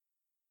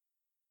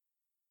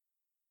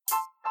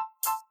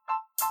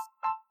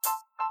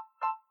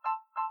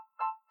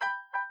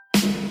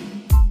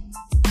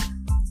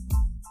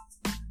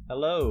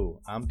Hello,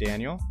 I'm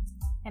Daniel,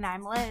 And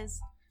I'm Liz.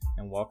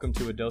 and welcome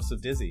to A Dose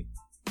of Dizzy.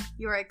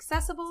 Your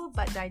accessible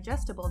but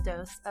digestible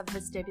dose of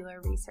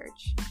vestibular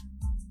research.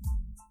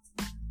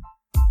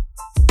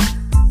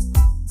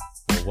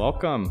 Well,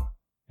 welcome,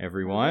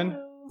 everyone.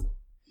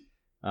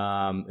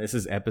 Hello. This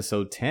is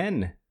episode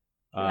 10.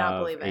 Cannot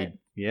believe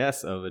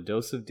it. Of A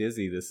Dose of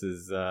Dizzy. This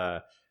is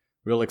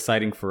real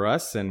exciting for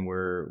us, and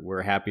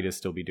we're happy to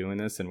still be doing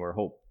this, and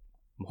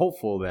I'm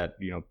hopeful that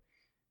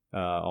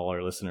all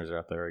our listeners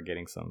out there are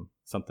getting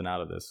something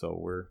out of this. So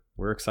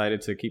we're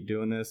excited to keep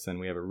doing this, and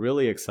we have a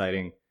really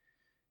exciting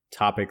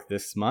topic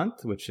this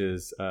month, which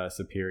is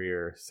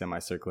superior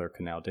semicircular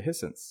canal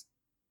dehiscence.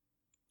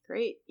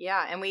 Great.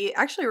 Yeah. And we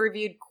actually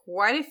reviewed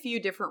quite a few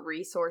different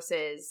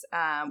resources,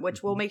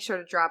 which we'll make sure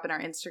to drop in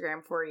our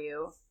Instagram for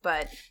you.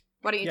 But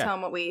why don't you tell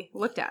them what we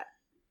looked at?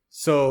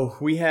 So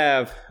we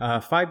have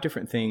 5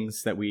 different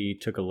things that we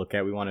took a look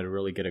at. We wanted to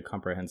really get a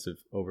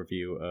comprehensive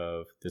overview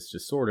of this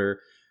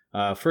disorder.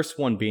 First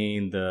one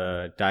being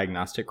the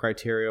diagnostic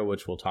criteria,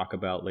 which we'll talk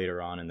about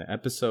later on in the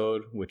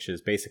episode, which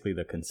is basically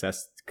the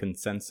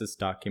consensus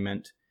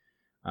document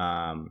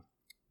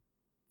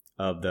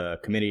of the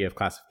Committee of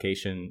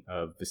Classification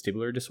of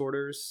Vestibular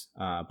Disorders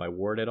by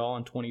Ward et al.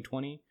 In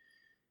 2020.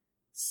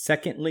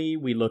 Secondly,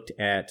 we looked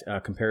at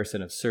a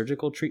comparison of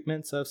surgical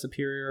treatments of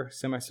superior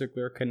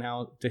semicircular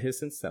canal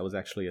dehiscence. That was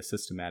actually a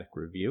systematic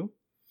review.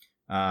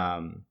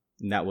 And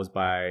that was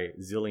by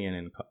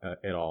Zillian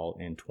et al.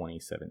 In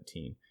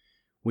 2017.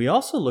 We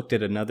also looked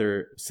at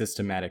another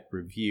systematic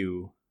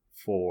review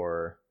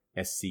for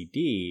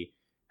SCD.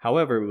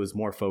 However, it was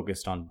more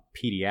focused on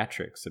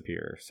pediatric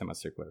superior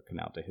semicircular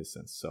canal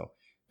dehiscence. So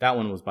that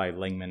one was by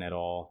Langman et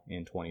al.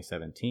 In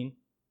 2017.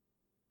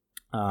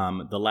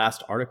 The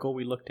last article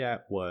we looked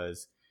at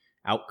was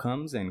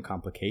outcomes and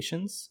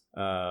complications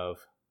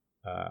of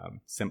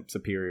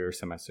superior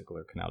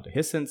semicircular canal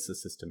dehiscence, a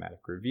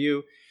systematic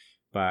review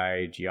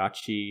by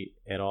Giacchi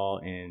et al.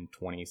 In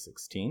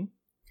 2016.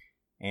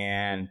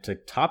 And to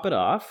top it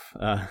off,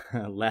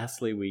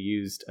 lastly, we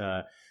used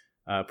a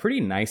pretty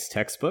nice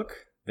textbook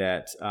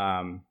that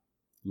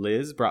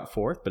Liz brought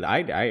forth, but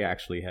I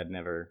actually had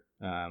never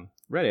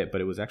read it, but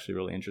it was actually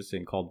really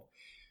interesting, called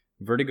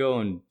Vertigo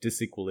and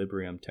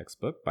Disequilibrium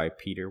Textbook by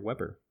Peter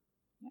Weber.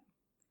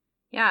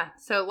 Yeah,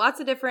 so lots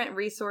of different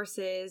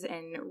resources,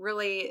 and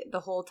really the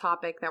whole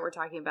topic that we're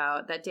talking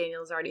about that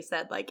Daniel's already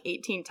said like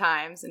 18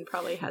 times and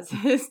probably has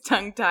his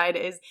tongue tied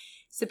is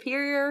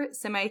superior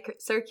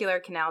semicircular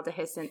canal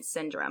dehiscence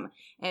syndrome.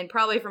 And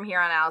probably from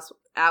here on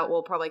out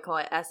we'll probably call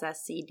it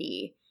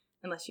SSCD,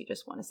 unless you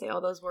just want to say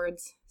all those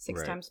words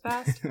six times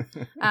fast.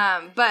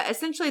 But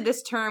essentially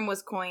this term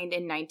was coined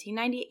in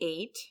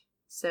 1998.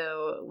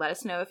 So let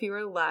us know if you were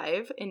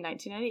alive in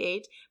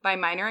 1998 by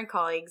Miner and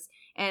colleagues.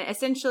 And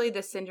essentially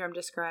this syndrome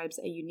describes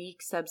a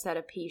unique subset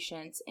of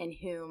patients in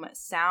whom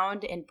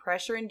sound and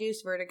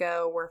pressure-induced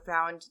vertigo were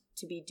found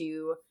to be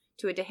due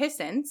to a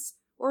dehiscence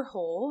or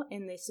hole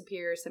in the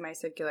superior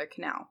semicircular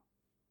canal.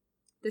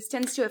 This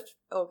tends to...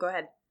 go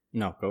ahead.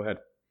 No, go ahead.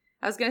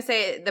 I was going to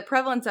say the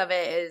prevalence of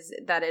it is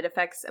that it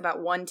affects about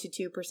 1%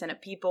 to 2%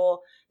 of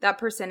people. That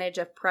percentage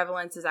of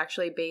prevalence is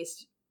actually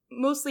based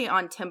mostly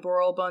on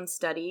temporal bone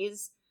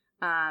studies.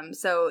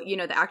 So,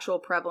 the actual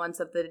prevalence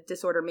of the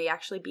disorder may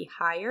actually be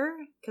higher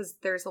because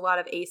there's a lot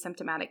of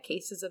asymptomatic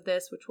cases of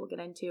this, which we'll get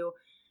into.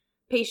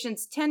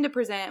 Patients tend to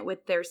present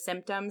with their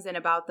symptoms in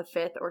about the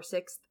 5th or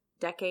 6th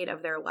decade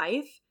of their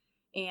life.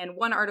 And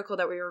one article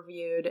that we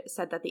reviewed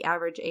said that the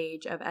average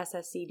age of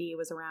SSCD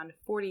was around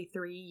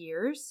 43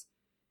 years.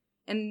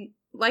 And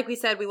like we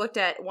said, we looked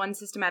at one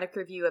systematic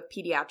review of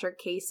pediatric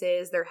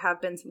cases. There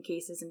have been some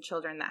cases in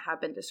children that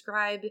have been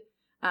described.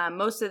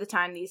 Most of the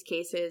time, these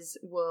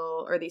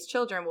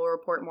children will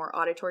report more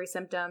auditory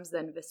symptoms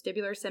than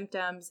vestibular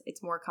symptoms.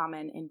 It's more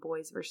common in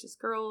boys versus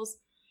girls.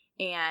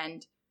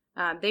 And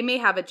they may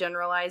have a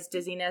generalized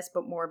dizziness,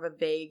 but more of a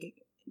vague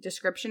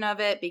description of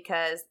it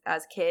because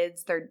as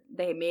kids,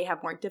 they may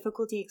have more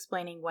difficulty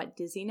explaining what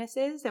dizziness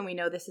is. And we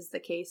know this is the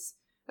case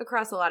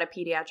across a lot of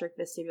pediatric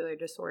vestibular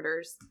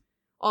disorders.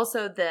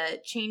 Also, the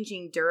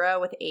changing dura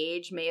with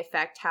age may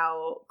affect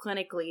how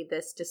clinically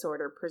this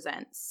disorder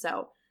presents.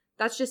 So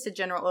that's just a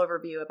general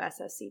overview of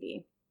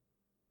SSCD.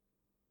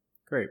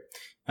 Great.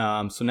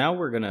 So now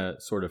we're going to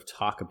sort of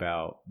talk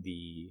about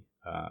the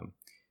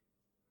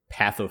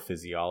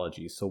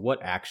pathophysiology. So what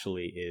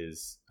actually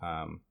is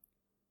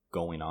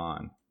going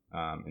on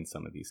in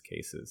some of these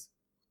cases?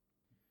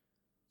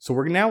 So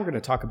we're going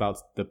to talk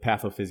about the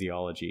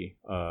pathophysiology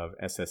of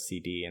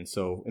SSCD. And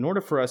so in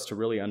order for us to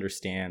really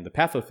understand the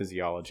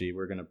pathophysiology,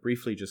 we're going to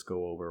briefly just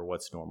go over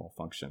what's normal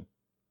function.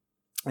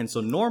 And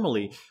so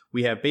normally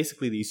we have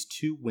basically these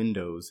 2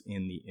 windows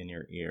in the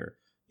inner ear,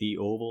 the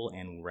oval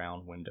and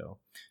round window.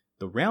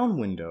 The round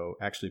window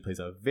actually plays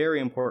a very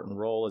important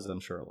role, as I'm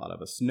sure a lot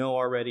of us know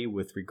already,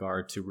 with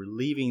regard to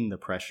relieving the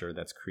pressure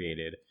that's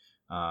created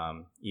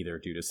either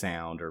due to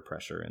sound or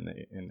pressure in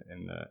the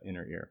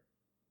inner ear.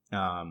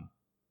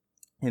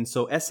 And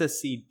so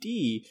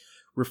SSCD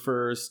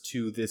refers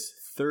to this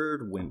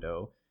third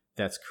window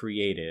that's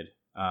created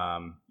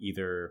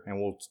either, and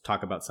we'll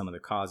talk about some of the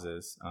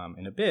causes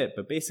in a bit,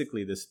 but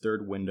basically this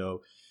third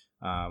window,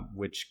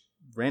 which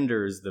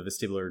renders the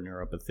vestibular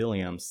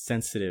neuroepithelium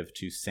sensitive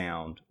to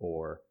sound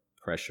or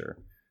pressure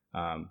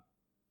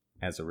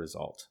as a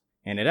result.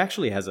 And it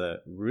actually has a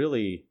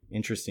really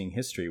interesting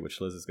history, which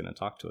Liz is going to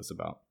talk to us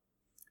about.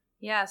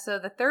 Yeah, so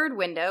the third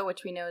window,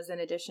 which we know is in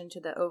addition to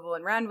the oval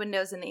and round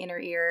windows in the inner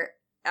ear,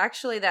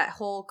 actually that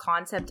whole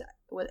concept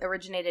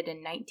originated in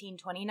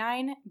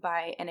 1929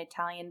 by an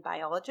Italian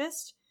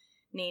biologist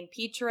named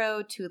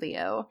Pietro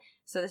Tullio.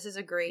 So this is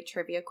a great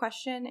trivia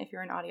question. If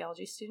you're an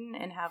audiology student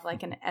and have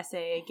like an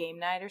SAA game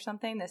night or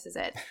something, this is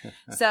it.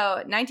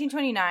 So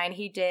 1929,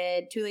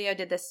 Tullio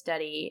did this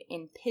study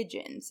in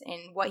pigeons.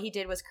 And what he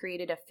did was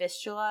created a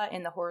fistula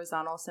in the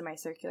horizontal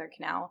semicircular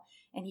canal.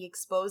 And he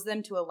exposed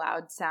them to a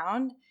loud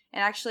sound.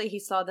 And actually, he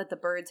saw that the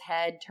bird's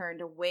head turned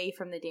away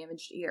from the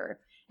damaged ear.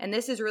 And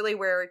this is really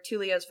where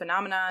Tullio's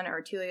phenomenon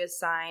or Tullio's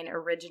sign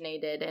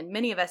originated. And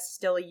many of us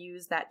still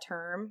use that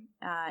term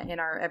in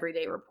our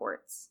everyday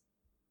reports.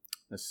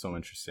 That's so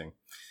interesting.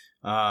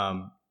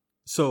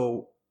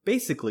 So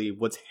basically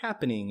what's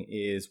happening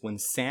is when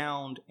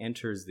sound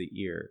enters the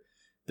ear,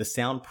 the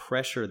sound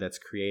pressure that's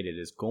created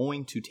is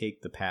going to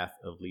take the path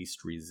of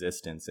least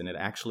resistance, and it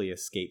actually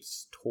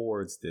escapes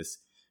towards this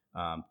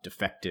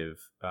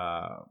defective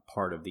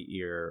part of the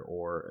ear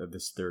or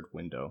this third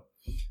window.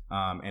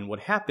 And what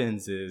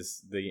happens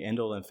is the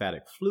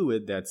endolymphatic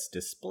fluid that's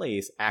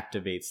displaced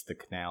activates the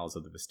canals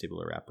of the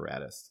vestibular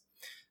apparatus.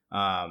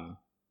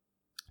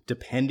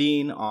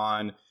 Depending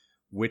on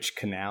which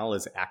canal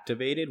is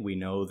activated, we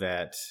know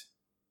that,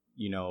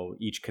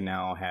 each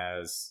canal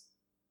has,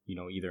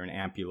 either an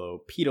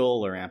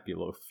ampulopedal or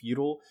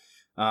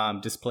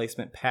ampulofeudal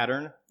displacement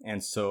pattern.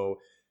 And so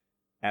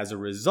as a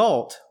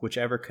result,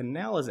 whichever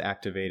canal is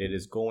activated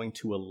is going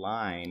to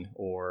align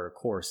or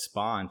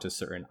correspond to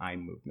certain eye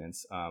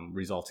movements,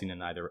 resulting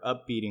in either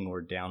upbeating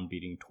or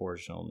downbeating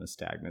torsional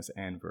nystagmus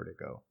and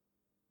vertigo.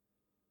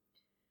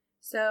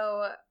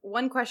 So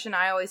one question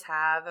I always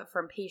have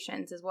from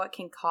patients is what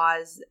can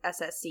cause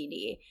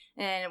SSCD?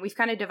 And we've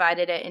kind of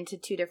divided it into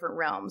two different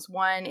realms.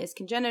 One is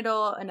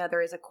congenital,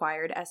 another is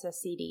acquired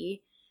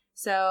SSCD.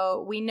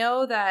 So we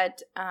know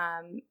that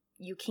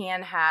you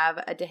can have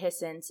a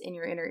dehiscence in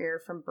your inner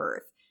ear from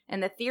birth.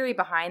 And the theory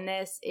behind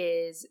this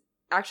is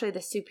actually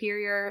the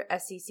superior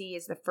SCC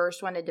is the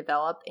first one to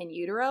develop in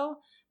utero,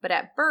 but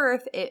at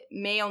birth, it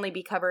may only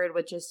be covered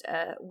with just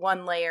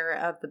one layer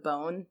of the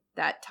bone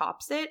that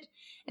tops it.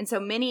 And so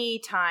many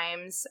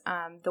times,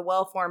 the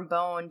well-formed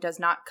bone does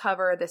not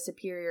cover the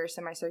superior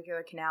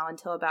semicircular canal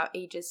until about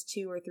ages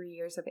 2 or 3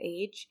 years of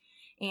age.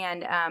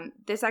 And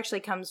this actually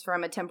comes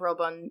from a temporal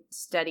bone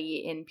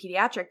study in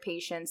pediatric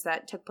patients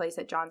that took place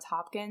at Johns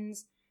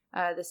Hopkins.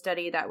 The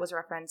study that was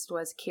referenced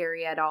was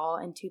Carey et al.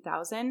 In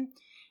 2000.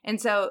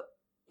 And so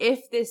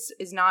if this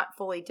is not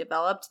fully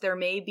developed, there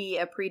may be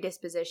a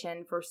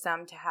predisposition for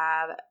some to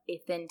have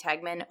a thin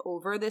tegmen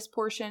over this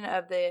portion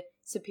of the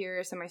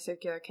superior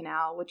semicircular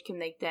canal, which can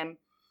make them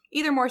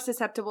either more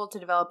susceptible to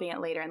developing it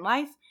later in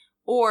life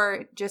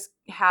or just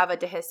have a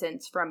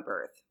dehiscence from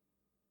birth.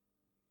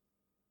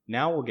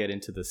 Now we'll get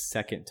into the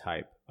second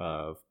type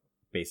of,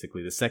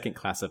 basically the second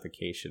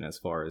classification as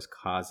far as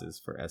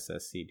causes for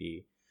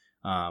SSCD,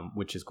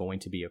 which is going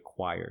to be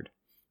acquired.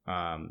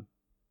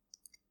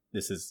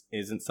 This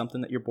isn't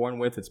something that you're born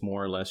with. It's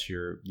more or less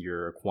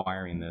you're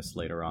acquiring this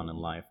later on in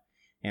life.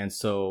 And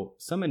so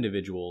some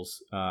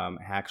individuals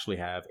actually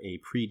have a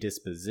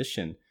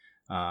predisposition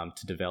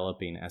to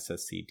developing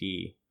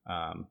SSCD,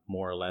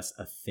 more or less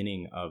a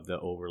thinning of the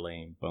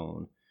overlaying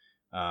bone.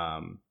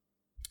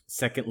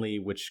 Secondly,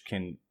 which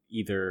can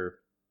either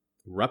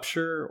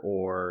rupture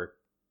or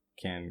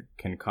can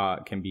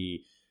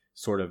be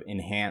sort of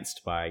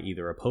enhanced by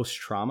either a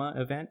post-trauma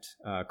event,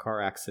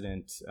 car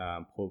accident,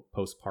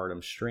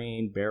 postpartum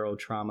strain,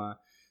 barotrauma.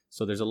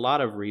 So there's a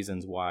lot of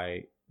reasons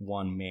why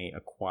one may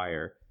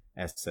acquire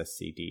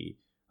SSCD.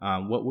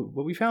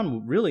 What we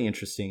found really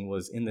interesting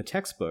was in the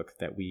textbook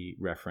that we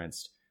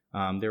referenced,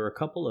 there were a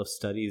couple of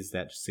studies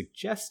that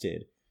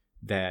suggested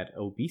that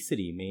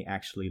obesity may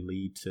actually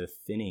lead to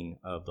thinning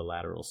of the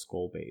lateral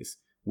skull base,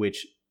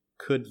 which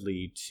could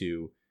lead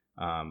to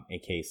a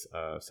case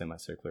of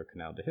semicircular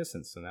canal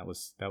dehiscence, and that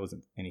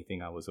wasn't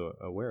anything I was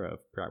aware of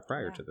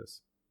prior to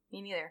this.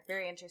 Me neither.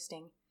 Very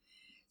interesting.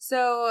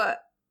 So,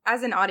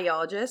 as an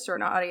audiologist or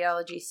an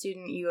audiology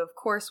student, you of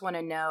course want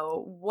to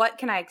know, what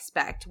can I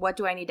expect? What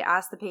do I need to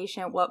ask the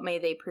patient? What may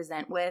they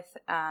present with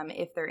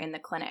if they're in the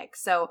clinic?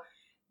 So,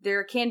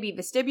 there can be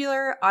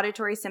vestibular,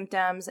 auditory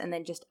symptoms, and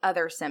then just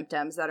other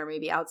symptoms that are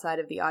maybe outside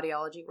of the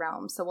audiology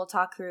realm. So, we'll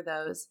talk through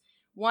those.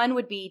 One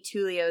would be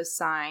Tullio's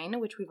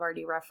sign, which we've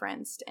already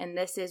referenced, and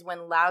this is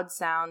when loud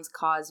sounds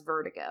cause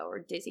vertigo or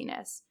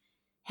dizziness.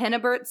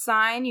 Hennebert's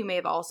sign, you may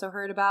have also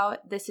heard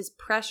about. This is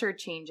pressure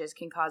changes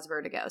can cause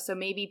vertigo. So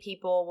maybe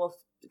people will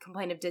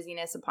complain of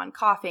dizziness upon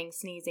coughing,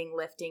 sneezing,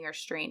 lifting, or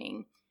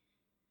straining.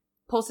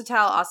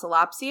 Pulsatile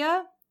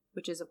oscillopsia,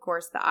 which is, of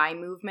course, the eye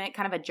movement,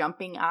 kind of a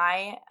jumping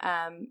eye.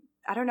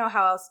 I don't know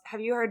how else.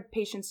 Have you heard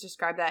patients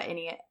describe that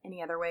any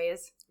other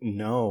ways?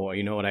 No,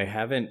 you know what? I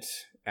haven't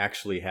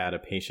actually had a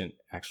patient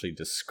actually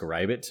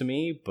describe it to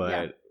me,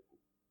 but,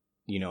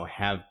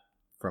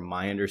 from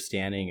my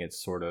understanding,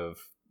 it's sort of,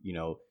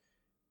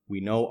 we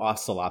know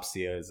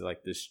oscillopsia is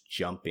like this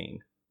jumping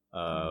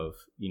of,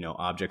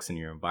 objects in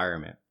your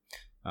environment.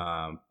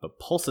 But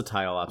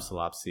pulsatile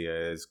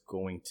oscillopsia is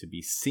going to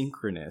be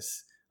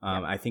synchronous.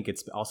 I think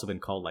it's also been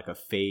called like a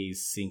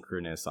phase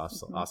synchronous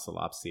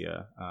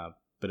oscillopsia,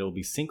 but it'll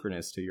be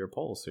synchronous to your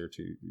pulse or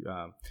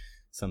to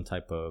some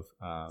type of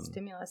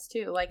stimulus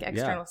too, like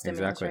external stimulus,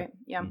 exactly. right?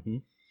 Yeah. Mm-hmm.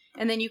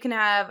 And then you can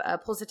have a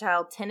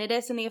pulsatile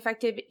tinnitus in the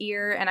affected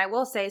ear. And I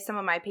will say some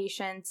of my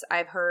patients,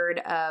 I've heard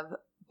of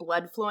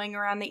blood flowing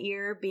around the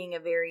ear being a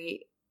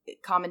very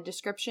common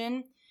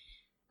description.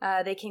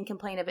 They can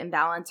complain of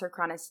imbalance or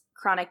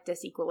chronic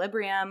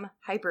disequilibrium,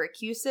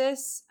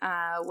 hyperacusis,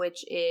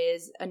 which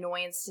is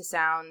annoyance to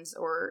sounds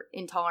or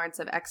intolerance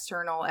of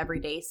external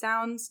everyday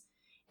sounds.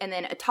 And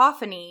then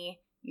autophony,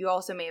 you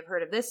also may have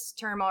heard of this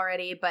term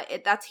already,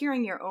 but that's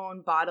hearing your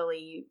own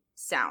bodily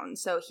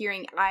sounds. So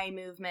hearing eye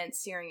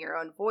movements, hearing your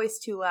own voice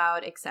too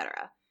loud,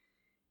 etc.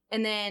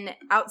 And then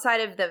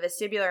outside of the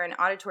vestibular and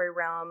auditory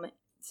realm,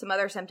 some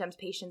other symptoms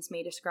patients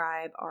may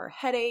describe are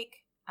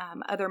headache,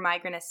 other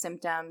migrainous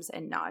symptoms,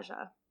 and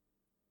nausea.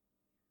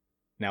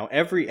 Now,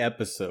 every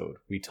episode,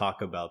 we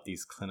talk about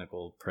these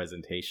clinical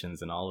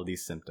presentations and all of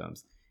these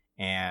symptoms,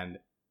 and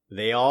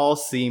they all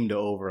seem to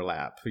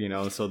overlap,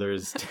 so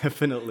there's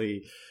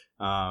definitely,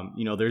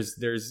 there's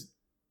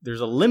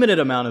a limited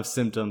amount of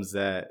symptoms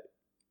that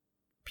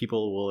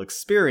people will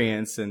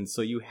experience, and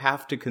so you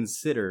have to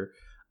consider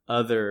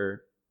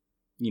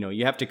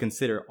you have to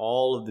consider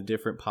all of the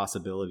different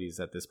possibilities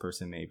that this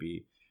person may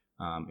be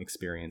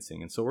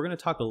experiencing. And so we're going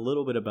to talk a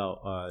little bit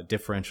about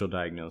differential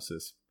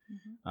diagnosis.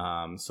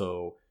 Mm-hmm.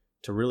 So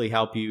to really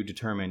help you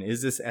determine,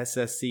 is this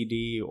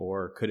SSCD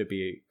or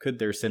could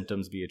their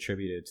symptoms be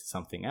attributed to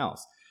something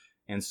else?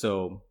 And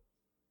so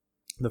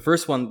the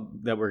first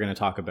one that we're going to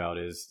talk about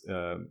is,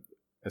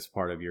 as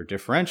part of your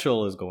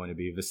differential, is going to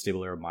be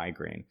vestibular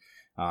migraine.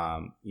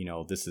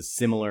 This is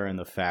similar in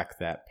the fact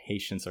that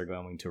patients are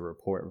going to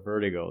report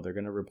vertigo. They're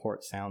going to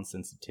report sound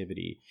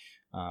sensitivity.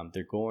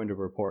 They're going to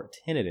report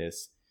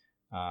tinnitus.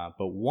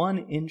 But one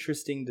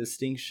interesting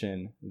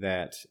distinction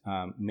that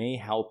may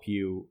help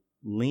you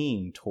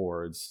lean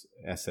towards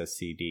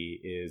SSCD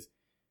is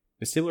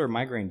vestibular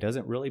migraine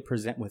doesn't really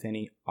present with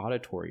any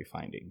auditory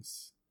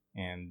findings.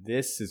 And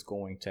this is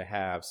going to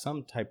have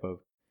some type of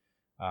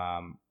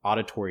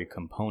auditory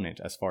component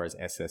as far as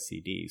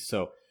SSCD.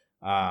 So,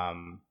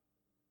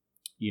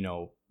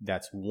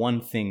 that's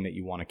one thing that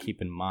you want to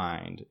keep in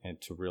mind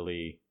and to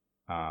really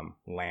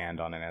land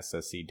on an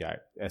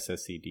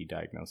SSCD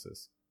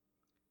diagnosis.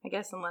 I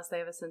guess unless they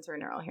have a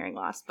sensorineural hearing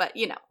loss, but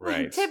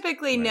right.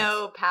 typically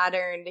no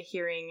patterned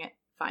hearing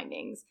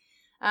findings.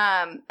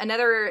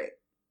 Another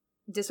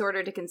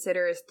disorder to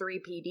consider is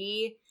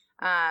 3PD.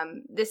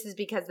 This is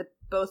because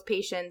both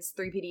patients,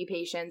 3PD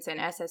patients and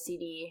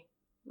SSCD,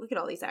 look at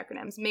all these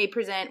acronyms, may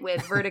present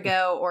with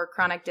vertigo or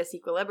chronic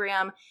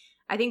disequilibrium.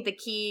 I think the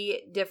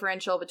key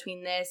differential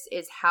between this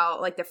is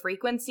the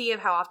frequency of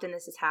how often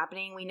this is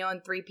happening. We know in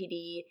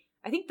 3PD,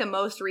 I think the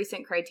most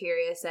recent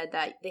criteria said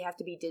that they have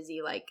to be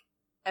dizzy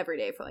every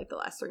day for the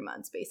last 3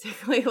 months,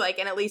 basically,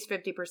 and at least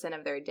 50%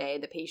 of their day,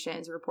 the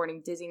patient is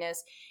reporting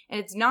dizziness. And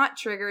it's not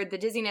triggered, the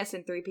dizziness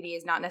in 3PD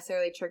is not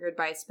necessarily triggered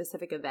by a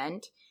specific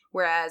event,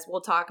 whereas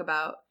we'll talk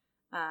about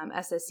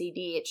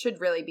SSCD, it should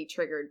really be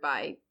triggered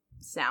by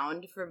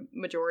sound for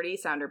majority,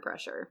 sound or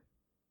pressure.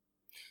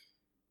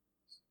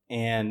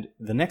 And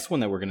the next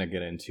one that we're going to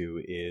get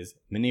into is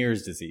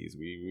Meniere's disease.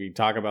 We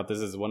talk about this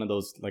as one of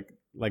those,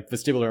 like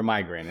vestibular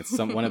migraine. It's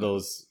one of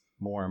those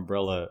more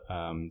umbrella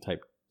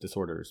type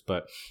disorders.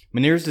 But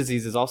Meniere's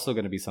disease is also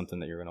going to be something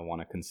that you're going to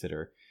want to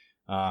consider.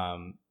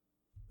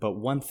 But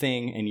one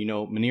thing, and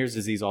Meniere's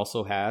disease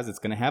also it's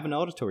going to have an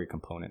auditory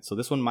component. So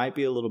this one might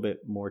be a little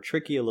bit more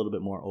tricky, a little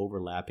bit more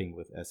overlapping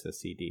with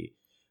SSCD.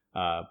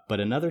 But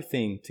another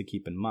thing to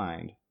keep in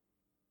mind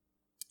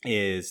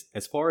is,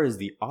 as far as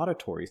the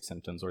auditory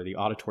symptoms or the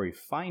auditory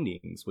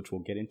findings, which we'll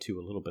get into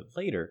a little bit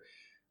later,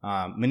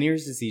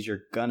 Meniere's disease, you're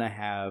going to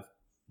have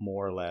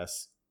more or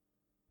less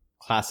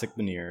classic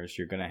Meniere's.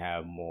 You're going to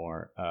have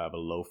more of a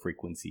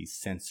low-frequency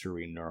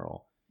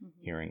sensorineural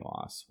hearing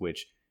loss,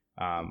 which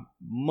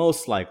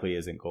most likely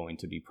isn't going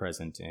to be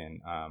present in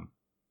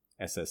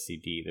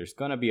SSCD. There's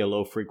going to be a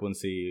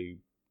low-frequency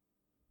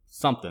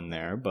something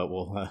there, but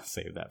we'll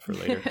save that for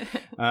later.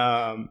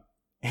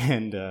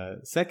 And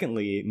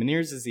secondly,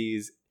 Meniere's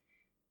disease,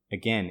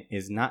 again,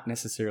 is not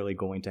necessarily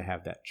going to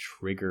have that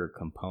trigger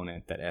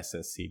component that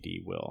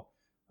SSCD will.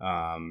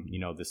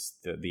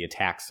 The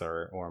attacks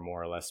are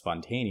more or less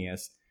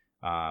spontaneous,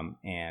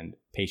 and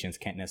patients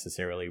can't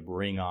necessarily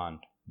bring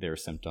on their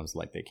symptoms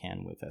like they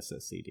can with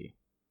SSCD.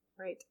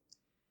 Right.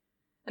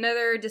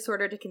 Another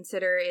disorder to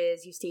consider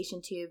is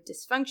eustachian tube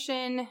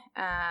dysfunction.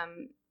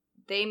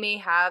 They may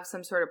have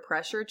some sort of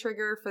pressure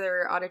trigger for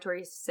their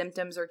auditory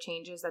symptoms or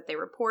changes that they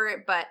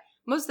report, but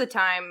most of the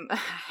time, I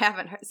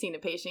haven't seen a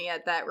patient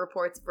yet that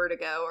reports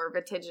vertigo or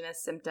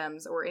vertiginous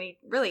symptoms or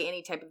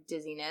any type of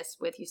dizziness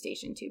with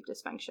eustachian tube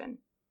dysfunction.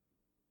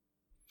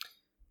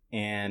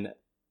 And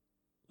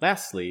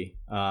lastly,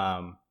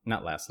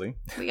 not lastly.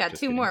 We got two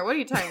kidding. more. What are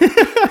you talking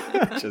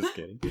about? Just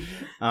kidding.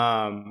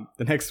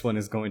 The next one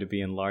is going to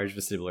be enlarged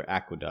vestibular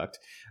aqueduct.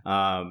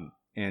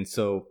 And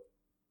so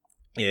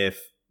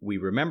if we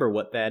remember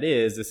what that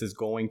is, this is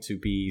going to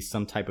be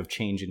some type of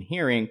change in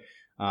hearing,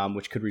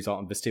 which could result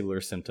in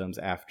vestibular symptoms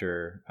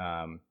after,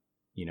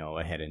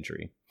 a head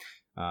injury.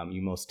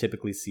 You most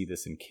typically see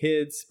this in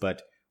kids,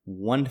 but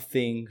one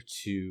thing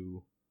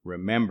to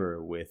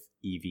remember with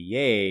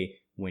EVA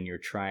when you're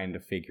trying to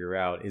figure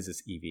out, is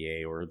this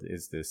EVA or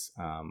is this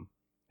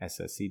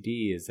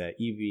SSCD, is that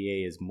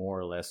EVA is more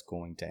or less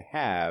going to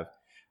have,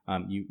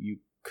 you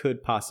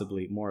could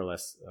possibly more or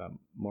less,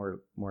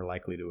 more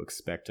likely to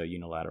expect a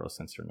unilateral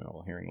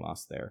sensorineural hearing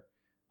loss there.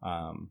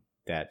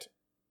 That,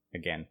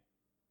 again,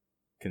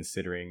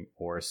 considering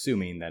or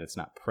assuming that it's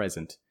not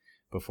present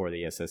before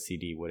the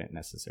SSCD wouldn't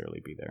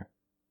necessarily be there.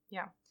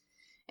 Yeah.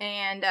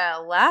 And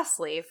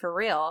lastly, for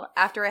real,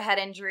 after a head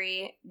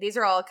injury, these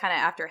are all kind of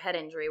after head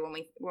injury when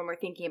we're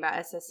thinking about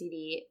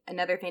SSCD.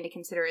 Another thing to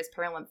consider is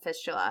perilimb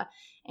fistula.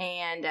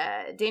 And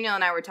Daniel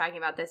and I were talking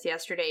about this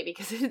yesterday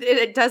because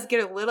it does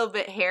get a little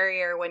bit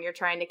hairier when you're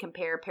trying to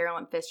compare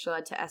perilimb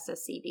fistula to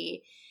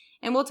SSCD.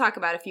 And we'll talk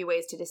about a few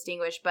ways to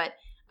distinguish, but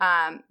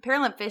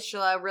perilimb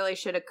fistula really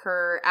should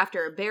occur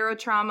after a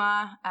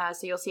barotrauma.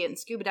 So you'll see it in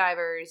scuba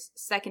divers,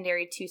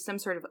 secondary to some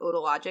sort of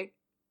otologic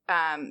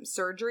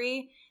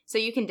surgery. So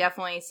you can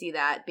definitely see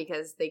that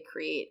because they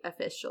create a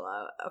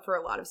fistula for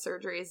a lot of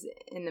surgeries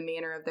in the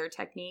manner of their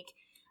technique,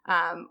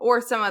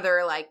 or some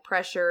other like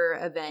pressure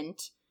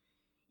event.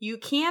 You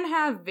can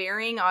have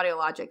varying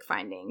audiologic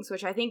findings,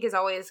 which I think is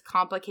always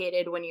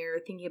complicated when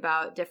you're thinking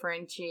about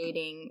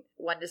differentiating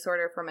one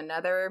disorder from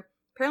another.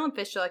 Perilimb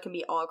fistula can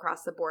be all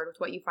across the board with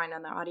what you find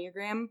on the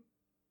audiogram.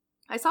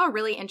 I saw a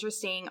really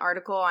interesting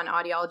article on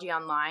Audiology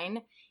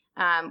Online,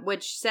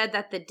 which said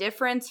that the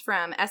difference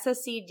from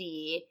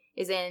SSCD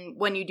is in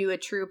when you do a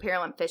true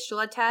perilimb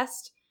fistula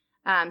test.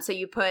 So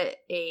you put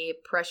a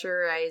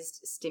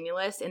pressurized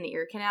stimulus in the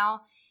ear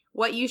canal.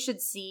 What you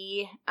should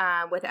see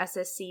with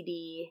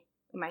SSCD,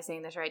 am I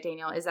saying this right,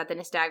 Daniel, is that the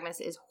nystagmus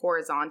is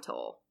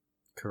horizontal.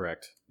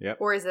 Correct. Yep.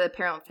 Or is the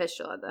perilimb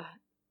fistula,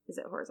 is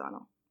it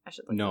horizontal? I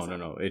should look this up.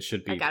 No. It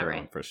should be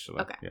perilimb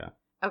fistula. Okay. Yeah.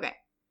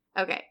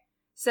 Okay.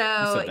 So,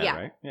 you said that, yeah.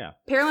 Right? Yeah.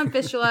 Perilimb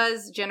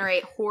fistulas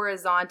generate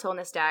horizontal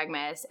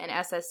nystagmus, and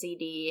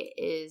SSCD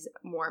is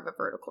more of a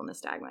vertical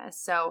nystagmus.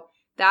 So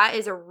that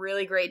is a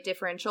really great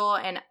differential,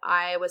 and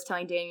I was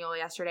telling Daniel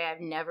yesterday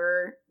I've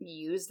never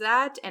used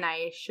that, and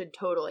I should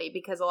totally,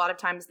 because a lot of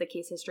times the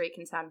case history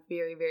can sound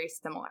very, very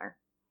similar.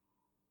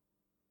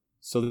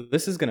 So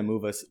this is going to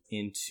move us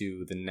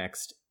into the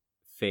next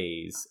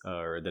phase,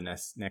 or the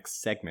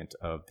next segment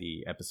of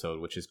the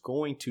episode, which is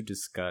going to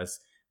discuss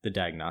the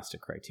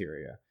diagnostic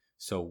criteria.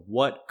 So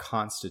what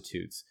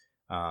constitutes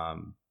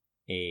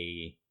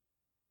a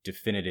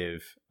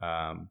definitive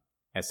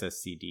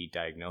SSCD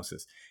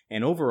diagnosis?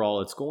 And overall,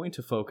 it's going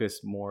to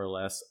focus more or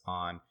less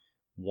on,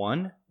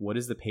 one, what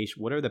are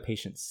the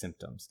patient's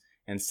symptoms?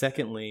 And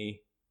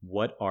secondly,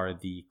 what are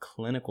the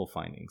clinical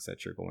findings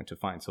that you're going to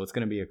find? So it's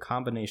going to be a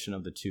combination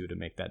of the two to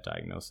make that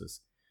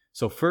diagnosis.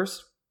 So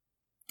first,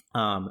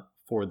 for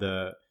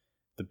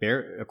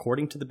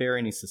according to the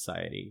Barani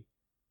Society,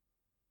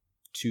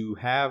 to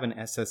have an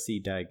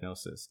SSC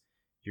diagnosis,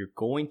 you're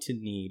going to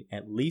need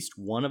at least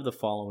one of the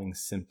following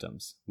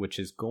symptoms, which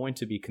is going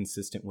to be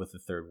consistent with the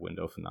third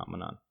window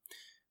phenomenon.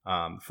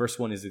 First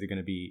one is either going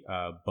to be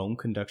bone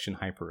conduction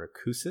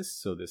hyperacusis,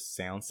 so this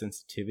sound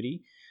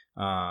sensitivity.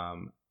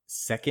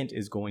 Second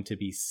is going to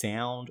be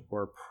sound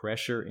or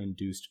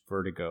pressure-induced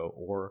vertigo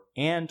or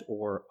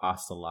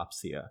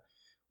oscillopsia,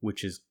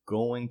 which is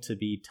going to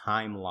be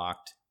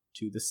time-locked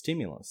to the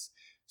stimulus.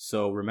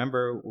 So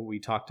remember what we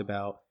talked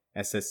about,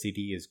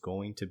 SSCD is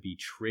going to be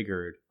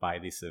triggered by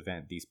this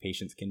event. These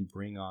patients can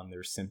bring on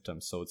their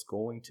symptoms, so it's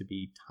going to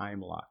be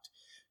time-locked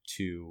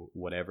to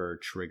whatever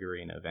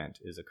triggering event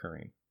is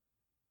occurring.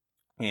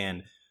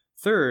 And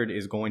third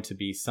is going to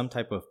be some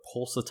type of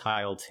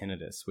pulsatile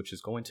tinnitus, which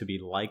is going to be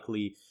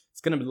likely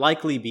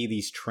be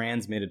these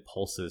transmitted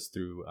pulses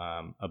through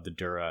of the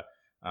dura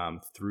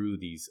through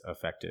these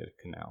affected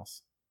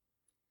canals.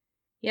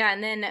 Yeah,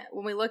 and then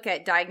when we look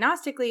at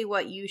diagnostically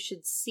what you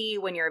should see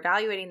when you're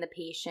evaluating the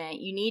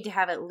patient, you need to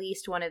have at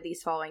least one of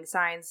these following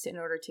signs in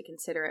order to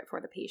consider it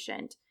for the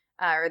patient,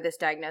 or this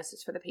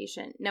diagnosis for the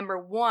patient. Number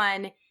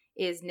one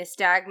is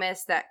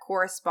nystagmus that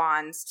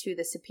corresponds to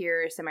the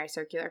superior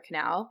semicircular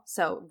canal.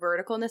 So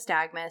vertical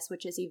nystagmus,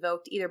 which is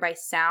evoked either by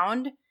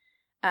sound,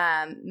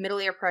 middle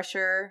ear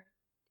pressure,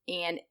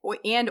 and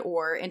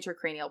or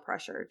intracranial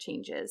pressure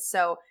changes.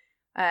 So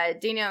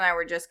Daniel and I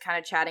were just kind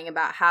of chatting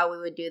about how we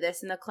would do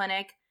this in the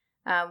clinic.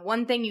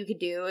 One thing you could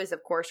do is,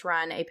 of course,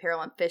 run a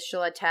perilimb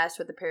fistula test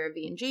with a pair of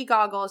V&G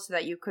goggles so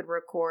that you could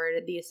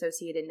record the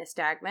associated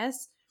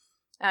nystagmus.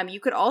 You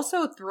could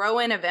also throw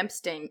in a vent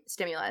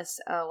stimulus.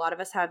 A lot of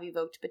us have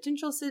evoked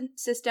potential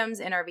systems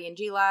in our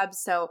V&G labs,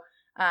 so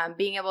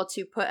being able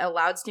to put a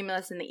loud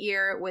stimulus in the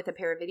ear with a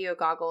pair of video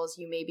goggles,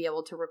 you may be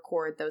able to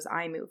record those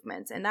eye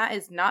movements. And that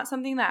is not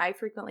something that I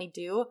frequently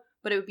do,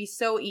 but it would be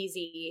so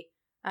easy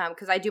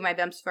because I do my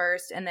VEMPs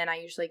first, and then I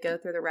usually go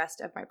through the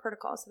rest of my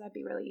protocol. So that'd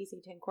be really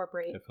easy to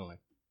incorporate. Definitely.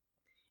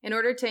 In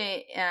order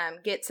to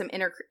get some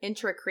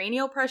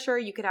intracranial pressure,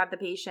 you could have the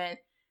patient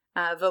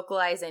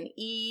vocalize an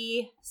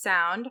E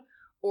sound,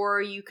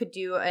 or you could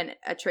do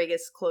a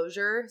tragus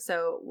closure.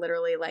 So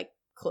literally like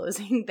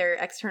closing their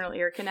external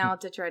ear canal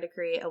to try to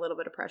create a little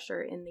bit of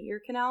pressure in the ear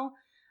canal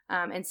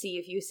and see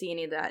if you see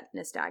any of that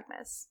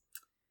nystagmus.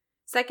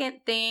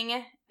 Second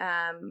thing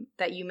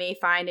that you may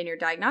find in your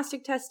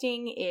diagnostic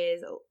testing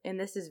is, and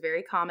this is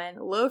very common,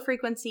 low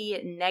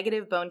frequency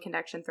negative bone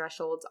conduction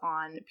thresholds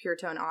on pure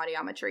tone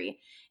audiometry.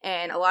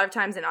 And a lot of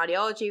times in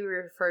audiology, we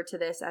refer to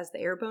this as the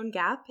air bone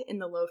gap in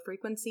the low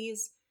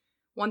frequencies.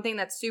 One thing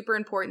that's super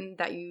important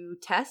that you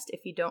test,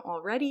 if you don't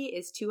already,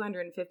 is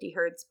 250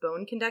 hertz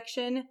bone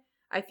conduction.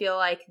 I feel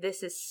like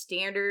this is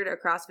standard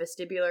across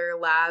vestibular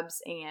labs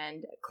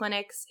and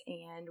clinics,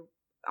 and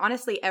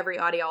honestly, every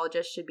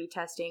audiologist should be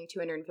testing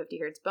 250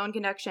 hertz bone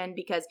conduction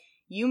because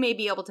you may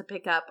be able to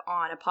pick up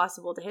on a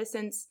possible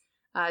dehiscence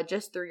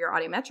just through your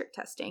audiometric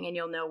testing, and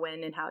you'll know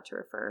when and how to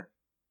refer.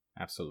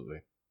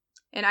 Absolutely.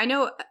 And I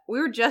know we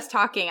were just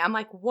talking. I'm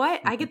like,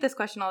 what? I get this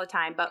question all the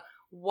time, but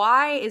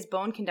why is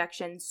bone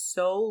conduction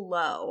so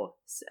low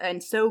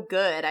and so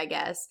good, I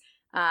guess,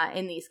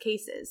 in these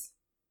cases?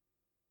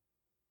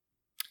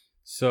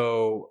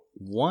 So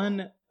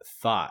one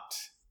thought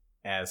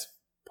as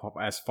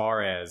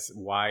far as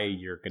why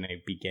you're going to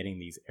be getting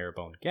these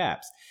air-bone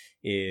gaps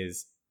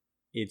is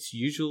it's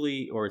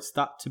usually, or it's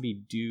thought to be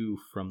due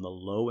from the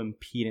low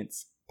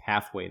impedance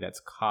pathway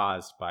that's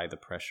caused by the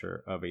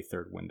pressure of a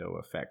third window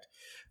effect.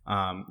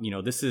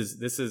 This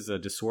is a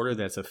disorder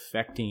that's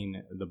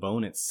affecting the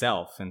bone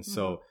itself. And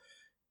so,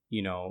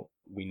 we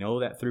know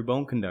that through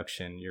bone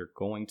conduction, you're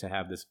going to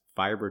have this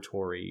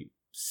vibratory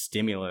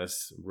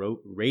stimulus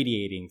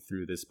radiating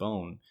through this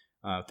bone,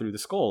 through the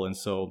skull. And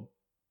so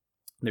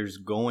there's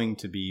going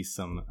to be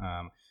some,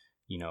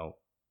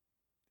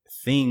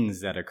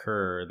 things that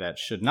occur that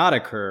should not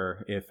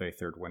occur if a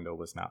third window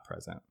was not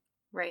present.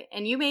 Right.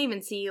 And you may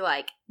even see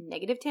like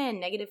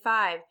 -10,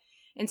 -5.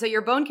 And so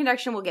your bone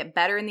conduction will get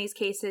better in these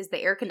cases.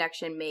 The air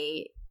conduction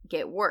may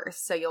get worse.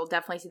 So you'll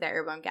definitely see that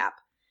air bone gap.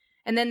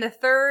 And then the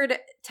third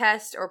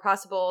test or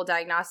possible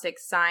diagnostic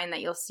sign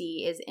that you'll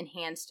see is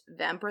enhanced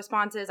VEMP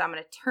responses. I'm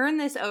going to turn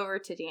this over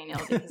to Daniel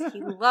because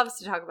he loves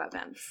to talk about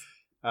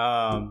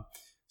VEMPs.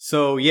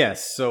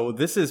 So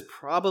this is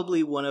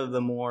probably one of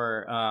the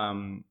more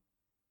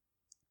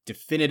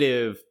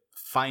definitive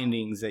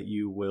findings that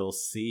you will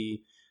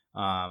see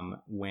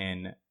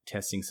when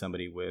testing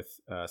somebody with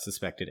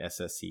suspected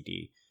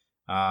SSCD.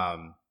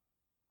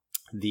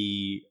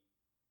 The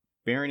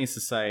Barony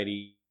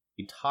Society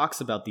talks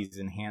about these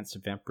enhanced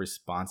VEMP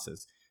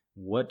responses.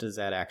 What does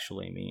that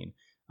actually mean?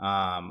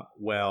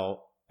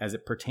 Well, as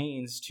it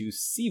pertains to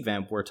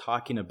CVEMP, we're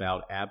talking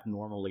about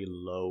abnormally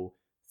low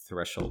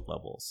threshold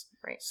levels.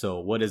 Right. So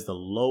what is the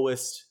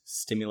lowest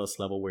stimulus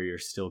level where you're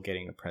still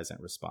getting a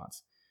present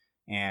response?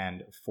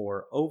 And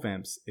for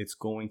OVEMPs, it's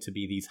going to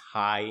be these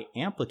high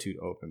amplitude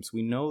OVEMPs.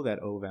 We know that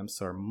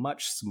OVEMPs are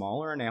much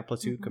smaller in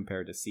amplitude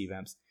compared to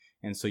CVEMPs.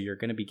 And so you're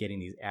going to be getting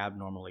these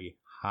abnormally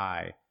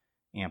high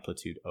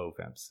amplitude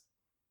OVEMPs.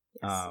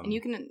 Yes. And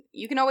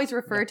you can always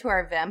refer to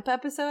our VEMP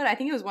episode. I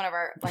think it was one of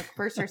our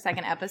first or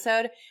second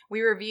episode.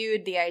 We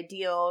reviewed the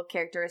ideal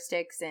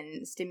characteristics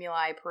and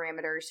stimuli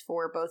parameters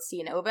for both C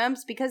and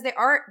OVEMPs because they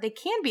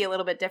can be a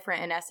little bit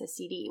different in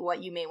SSCD,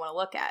 what you may want to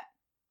look at.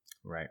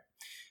 Right.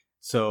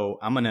 So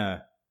I'm going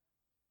to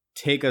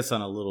take us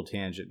on a little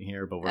tangent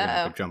here, but we're going to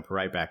have to jump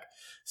right back.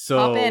 So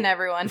hop in,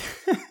 everyone.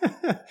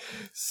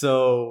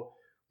 So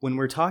when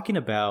we're talking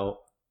about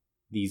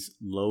these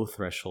low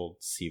threshold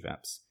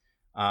CVEMPs,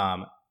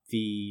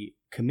 the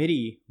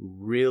committee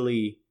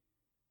really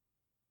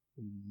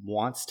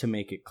wants to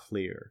make it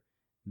clear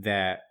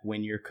that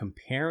when you're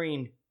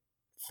comparing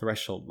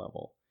threshold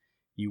level,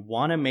 you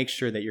want to make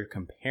sure that you're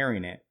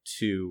comparing it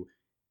to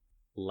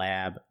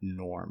lab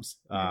norms,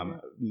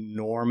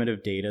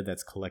 normative data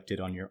that's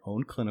collected on your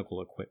own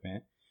clinical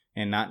equipment,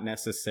 and not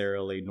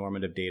necessarily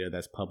normative data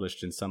that's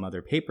published in some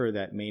other paper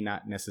that may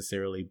not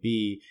necessarily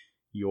be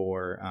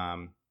your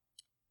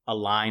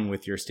align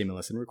with your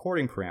stimulus and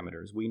recording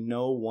parameters. We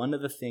know one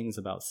of the things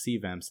about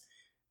CVEMPs,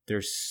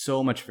 there's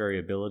so much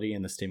variability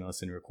in the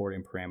stimulus and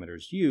recording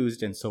parameters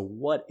used. And so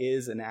what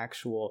is an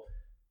actual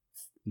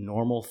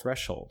normal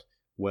threshold?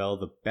 Well,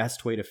 the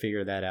best way to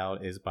figure that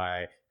out is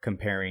by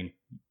comparing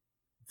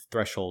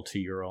threshold to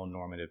your own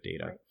normative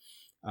data.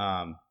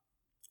 Right.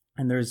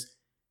 And there's,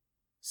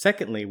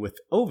 secondly, with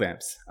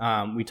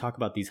OVEMPs, we talk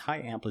about these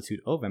high amplitude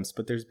OVEMPs,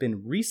 but there's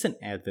been recent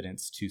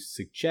evidence to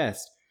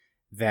suggest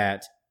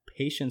that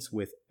patients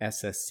with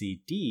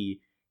SSCD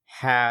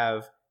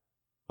have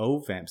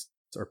OVEMPs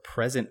or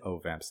present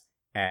OVEMPs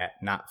at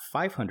not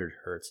 500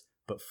 hertz,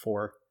 but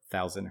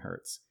 4,000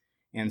 hertz.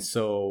 And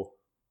so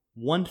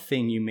one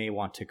thing you may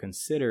want to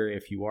consider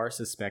if you are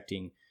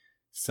suspecting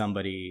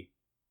somebody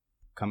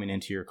coming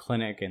into your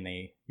clinic and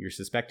you're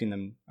suspecting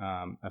them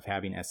of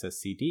having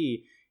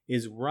SSCD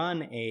is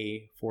run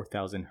a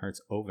 4,000 hertz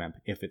OVEMP.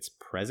 If it's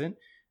present,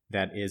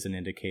 that is an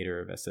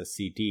indicator of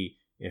SSCD.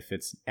 If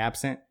it's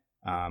absent,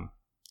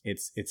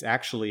 it's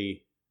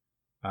actually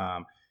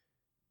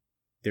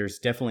there's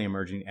definitely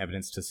emerging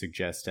evidence to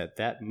suggest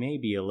that may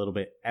be a little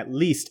bit at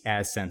least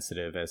as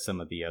sensitive as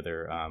some of the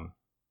other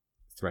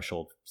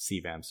threshold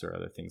CVEMPs or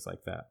other things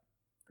like that.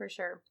 For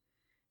sure.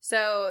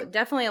 So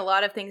definitely a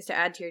lot of things to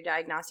add to your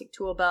diagnostic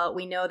tool belt.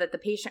 We know that the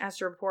patient has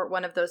to report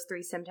one of those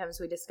 3 symptoms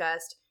we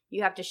discussed.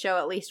 You have to show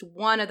at least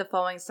one of the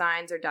following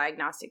signs or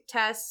diagnostic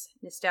tests: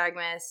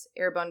 nystagmus,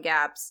 airborne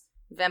gaps,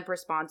 VEMP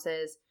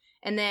responses.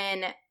 And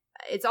then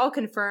it's all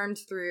confirmed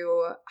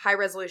through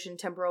high-resolution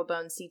temporal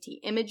bone CT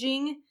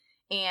imaging.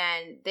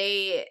 And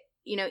they,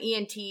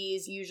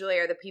 ENTs usually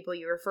are the people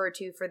you refer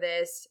to for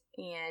this,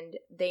 and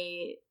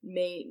they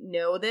may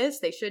know this.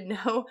 They should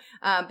know.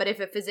 But if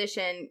a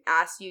physician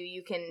asks you,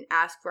 you can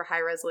ask for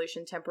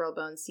high-resolution temporal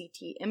bone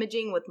CT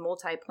imaging with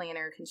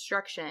multiplanar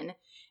construction,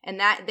 and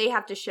that they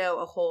have to show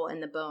a hole in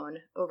the bone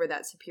over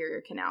that superior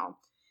canal.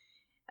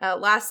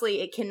 Lastly,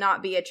 it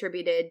cannot be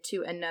attributed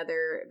to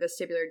another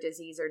vestibular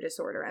disease or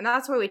disorder. And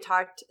that's why we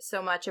talked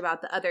so much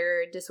about the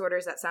other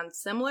disorders that sound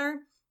similar,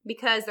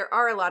 because there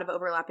are a lot of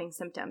overlapping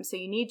symptoms. So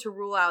you need to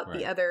rule out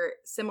the other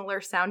similar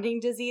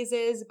sounding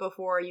diseases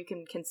before you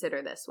can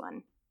consider this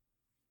one.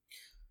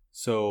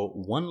 So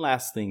one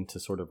last thing to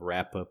sort of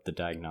wrap up the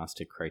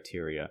diagnostic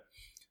criteria.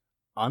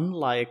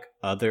 Unlike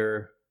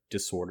other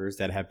disorders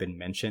that have been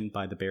mentioned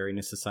by the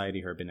Barrenness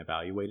Society or have been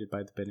evaluated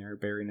by the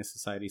Barrenness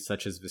Society,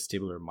 such as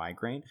vestibular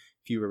migraine,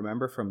 if you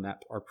remember from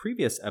our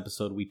previous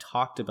episode, we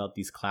talked about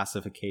these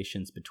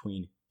classifications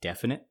between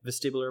definite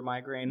vestibular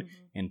migraine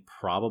and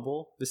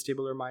probable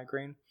vestibular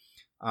migraine.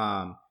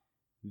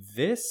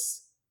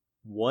 This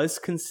was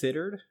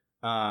considered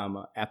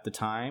at the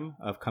time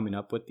of coming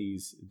up with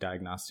these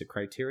diagnostic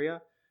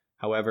criteria.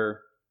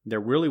 However,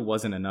 there really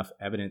wasn't enough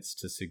evidence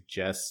to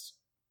suggest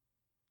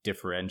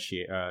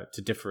differentiate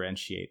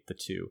the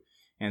two.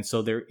 And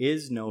so there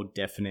is no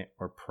definite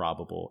or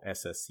probable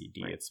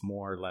SSCD. Right. It's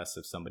more or less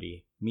if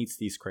somebody meets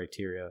these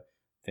criteria,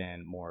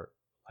 then more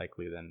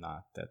likely than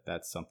not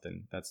that's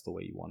the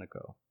way you want to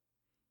go.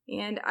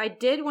 And I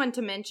did want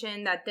to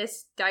mention that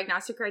this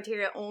diagnostic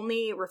criteria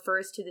only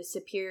refers to the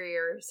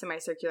superior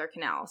semicircular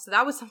canal. So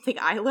that was something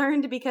I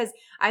learned, because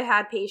I've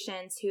had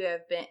patients who have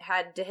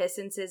had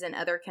dehiscences in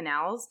other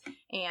canals.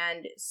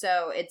 And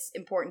so it's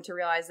important to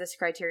realize this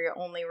criteria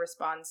only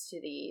refers to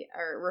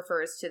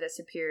the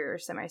superior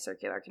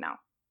semicircular canal.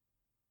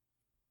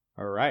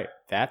 All right.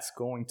 That's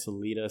going to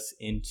lead us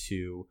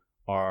into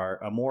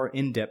a more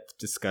in-depth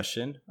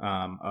discussion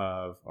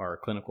of our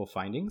clinical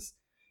findings.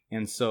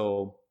 And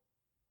so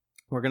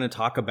we're going to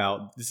talk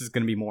about, this is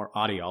going to be more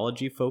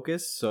audiology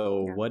focused.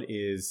 So what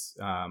is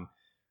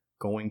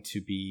going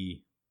to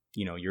be,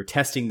 you're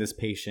testing this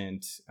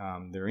patient,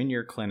 they're in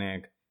your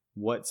clinic,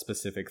 what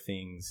specific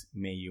things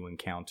may you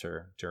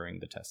encounter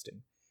during the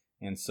testing?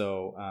 And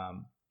so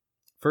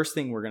first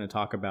thing we're going to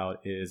talk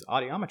about is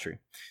audiometry.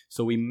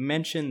 So we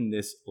mentioned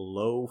this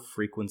low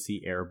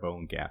frequency air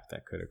bone gap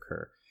that could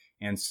occur.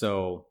 And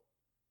so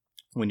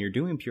when you're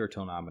doing pure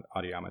tone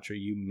audiometry,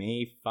 you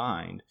may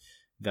find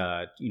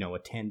a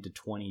 10 to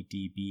 20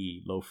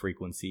 dB low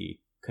frequency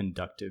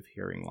conductive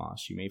hearing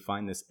loss. You may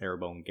find this air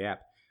bone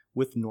gap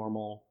with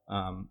normal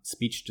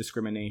speech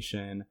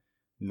discrimination,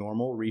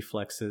 normal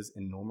reflexes,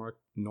 and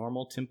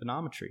normal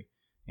tympanometry.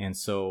 And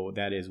so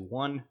that is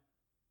one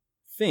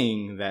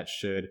thing that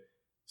should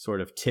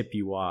sort of tip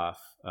you off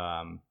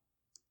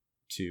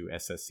to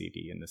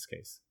SSCD in this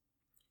case.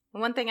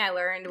 One thing I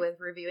learned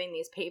with reviewing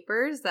these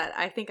papers that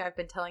I think I've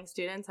been telling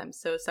students, I'm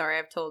so sorry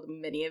I've told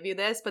many of you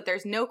this, but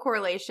there's no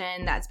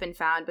correlation that's been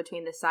found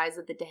between the size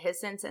of the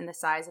dehiscence and the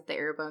size of the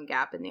air bone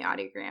gap in the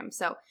audiogram.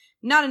 So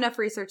not enough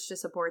research to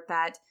support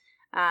that.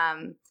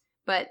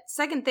 But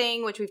second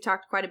thing, which we've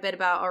talked quite a bit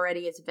about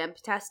already, is VEMP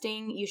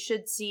testing. You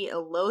should see a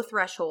low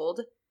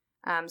threshold.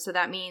 So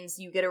that means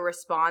you get a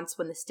response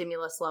when the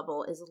stimulus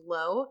level is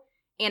low,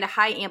 and a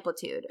high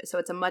amplitude. So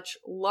it's a much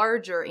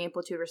larger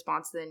amplitude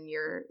response than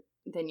you're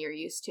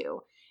used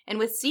to. And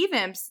with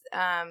CVEMPs,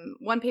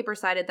 one paper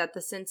cited that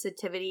the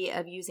sensitivity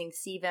of using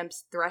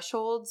CVEMPs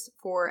thresholds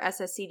for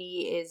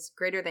SSCD is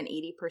greater than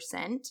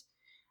 80%.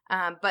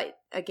 But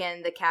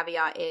again, the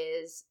caveat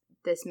is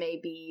this may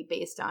be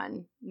based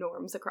on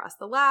norms across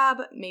the lab,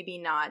 maybe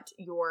not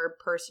your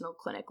personal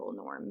clinical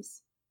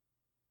norms.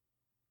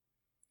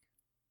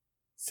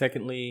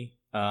 Secondly,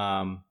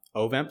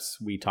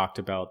 OVEMPs, we talked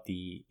about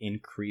the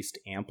increased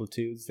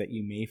amplitudes that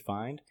you may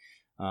find.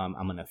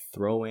 I'm going to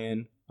throw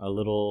in a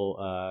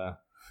little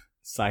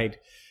side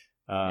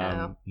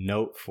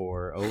note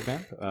for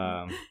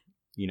OVEMP.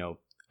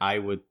 I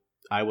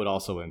would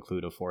also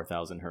include a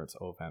 4,000 hertz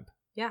OVEMP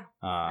Yeah,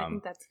 I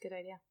think that's a good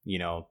idea.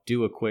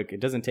 Do a quick, it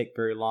doesn't take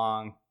very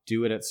long.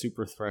 Do it at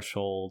super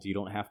threshold. You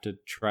don't have to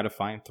try to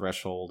find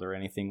threshold or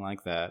anything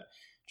like that.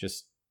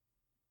 Just,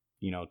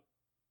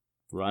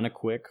 run a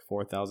quick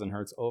 4,000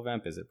 hertz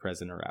ovamp. Is it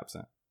present or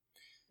absent?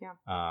 Yeah.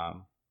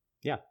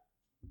 Yeah.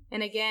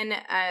 And again,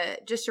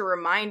 just a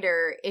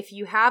reminder, if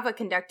you have a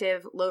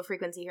conductive low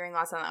frequency hearing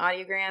loss on the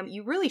audiogram,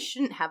 you really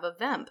shouldn't have a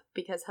VEMP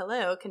because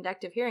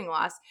conductive hearing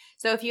loss.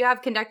 So if you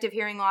have conductive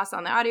hearing loss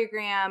on the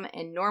audiogram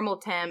and normal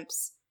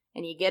temps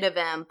and you get a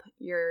VEMP,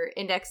 your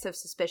index of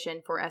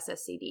suspicion for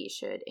SSCD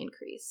should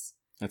increase.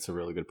 That's a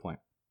really good point.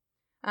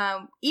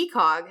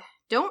 ECOG,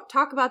 don't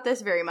talk about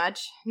this very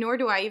much, nor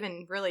do I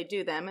even really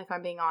do them if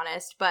I'm being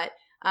honest, but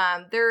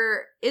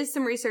there is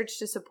some research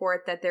to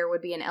support that there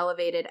would be an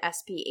elevated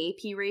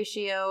SP-AP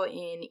ratio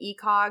in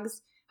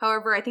ECOGs.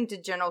 However, I think the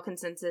general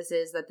consensus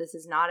is that this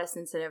is not a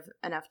sensitive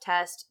enough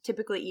test.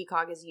 Typically,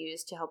 ECOG is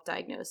used to help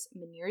diagnose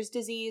Meniere's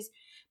disease.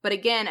 But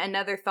again,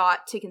 another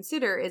thought to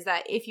consider is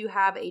that if you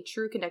have a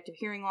true conductive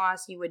hearing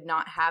loss, you would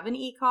not have an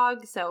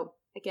ECOG. So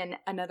again,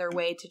 another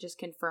way to just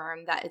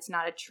confirm that it's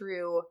not a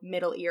true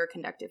middle ear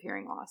conductive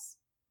hearing loss.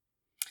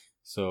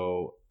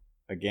 So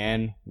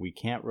again, we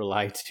can't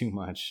rely too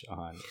much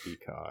on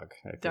ECOG.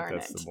 I think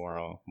that's the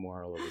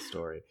moral of the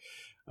story.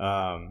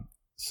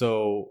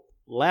 So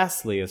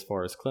lastly, as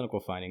far as clinical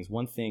findings,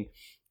 one thing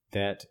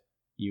that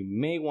you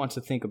may want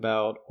to think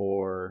about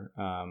or,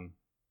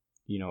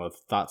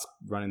 thoughts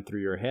running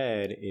through your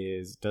head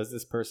is, does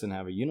this person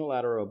have a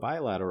unilateral or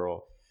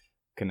bilateral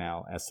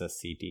canal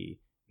SSCD?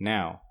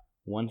 Now,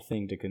 one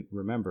thing to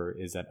remember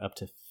is that up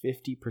to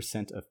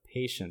 50% of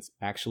patients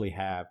actually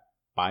have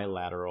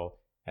bilateral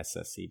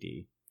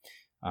SSCD.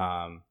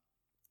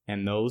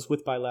 And those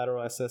with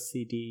bilateral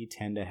SSCD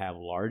tend to have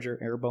larger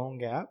air-bone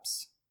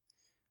gaps.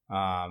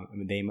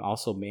 They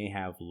also may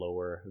have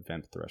lower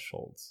VEMP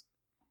thresholds.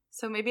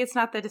 So maybe it's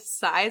not the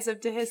size of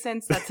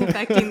dehiscence that's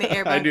affecting the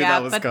air-bone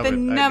gap, but the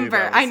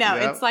number. I know,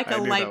 it's like a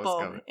light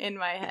bulb in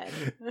my head.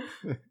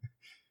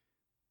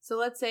 So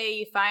let's say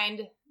you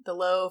find the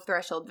low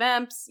threshold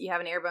VEMPs, you have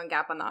an air-bone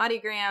gap on the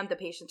audiogram, the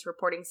patient's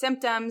reporting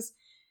symptoms.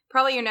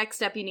 Probably your next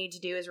step you need to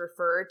do is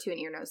refer to an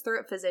ear, nose,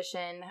 throat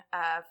physician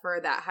for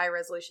that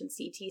high-resolution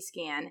CT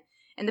scan.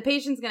 And the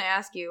patient's going to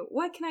ask you,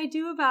 what can I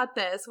do about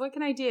this? What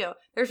can I do?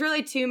 There's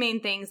really two main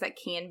things that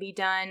can be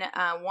done.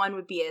 One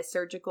would be a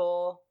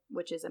surgical,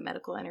 which is a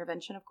medical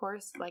intervention, of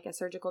course, like a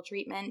surgical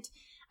treatment.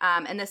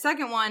 And the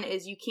second one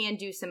is you can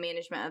do some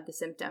management of the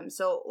symptoms.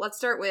 So let's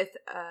start with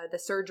the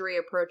surgery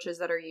approaches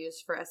that are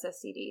used for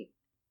SSCD.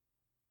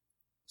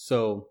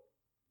 So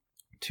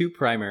two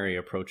primary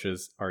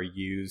approaches are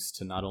used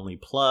to not only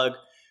plug,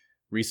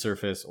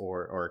 resurface,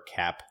 or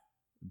cap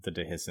the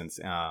dehiscence.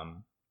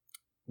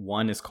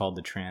 One is called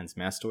the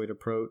transmastoid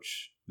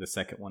approach. The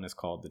second one is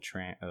called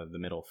the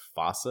middle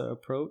fossa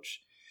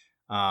approach.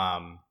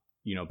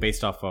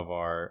 Based off of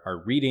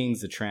our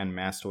readings, the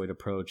transmastoid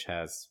approach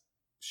has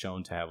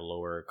shown to have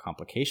lower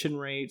complication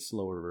rates,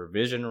 lower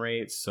revision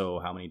rates. So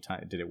how many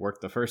times did it work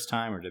the first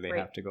time, or did they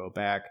have to go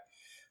back?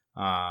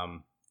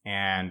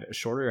 And a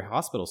shorter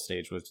hospital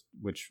stage,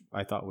 which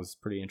I thought was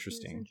pretty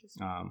interesting.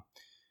 That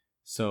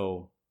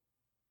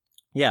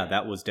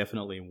was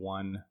definitely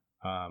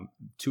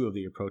two of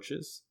the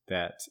approaches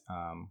that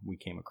we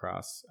came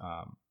across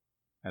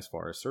as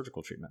far as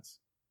surgical treatments.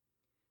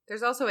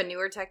 There's also a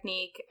newer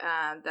technique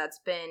that's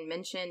been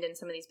mentioned in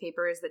some of these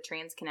papers, the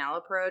transcanal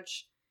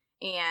approach.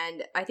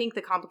 And I think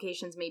the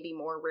complications may be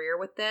more rare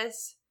with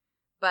this.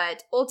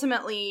 But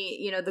ultimately,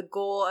 the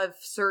goal of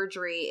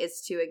surgery is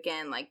to,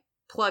 again,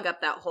 plug up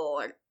that hole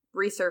or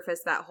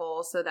resurface that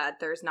hole so that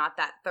there's not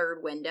that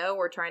third window.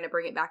 We're trying to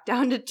bring it back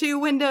down to 2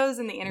 windows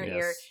in the inner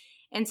ear.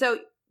 And so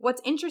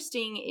what's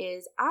interesting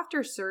is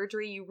after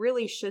surgery, you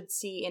really should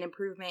see an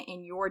improvement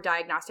in your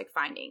diagnostic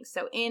findings.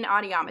 So in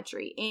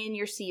audiometry, in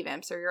your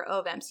CVEMPs or your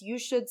OVEMPs, you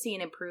should see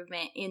an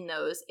improvement in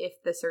those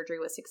if the surgery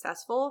was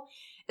successful.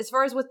 As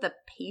far as what the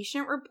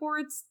patient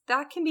reports,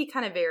 that can be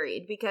kind of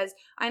varied because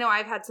I know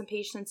I've had some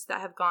patients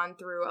that have gone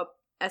through a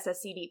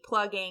SSCD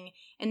plugging,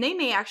 and they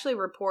may actually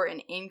report an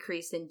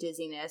increase in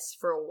dizziness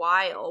for a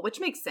while, which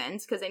makes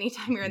sense because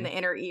anytime you're in the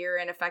inner ear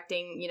and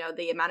affecting,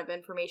 the amount of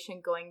information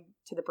going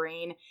to the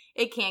brain,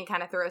 it can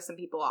kind of throw some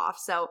people off.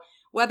 So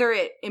whether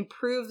it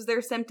improves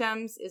their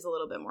symptoms is a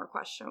little bit more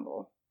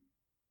questionable.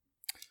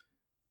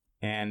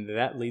 And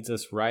that leads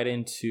us right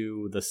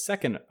into the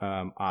second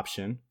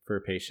option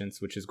for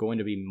patients, which is going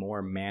to be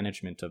more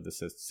management of the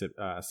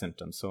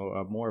symptoms.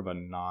 So more of a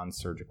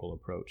non-surgical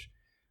approach.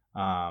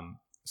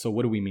 So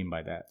what do we mean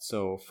by that?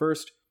 So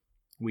first,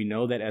 we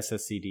know that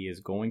SSCD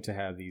is going to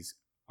have these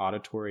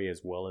auditory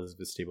as well as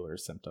vestibular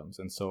symptoms.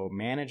 And so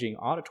managing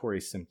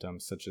auditory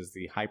symptoms such as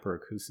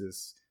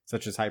hyperacusis,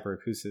 such as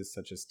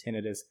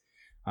tinnitus,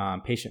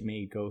 patient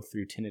may go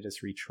through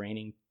tinnitus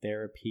retraining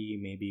therapy,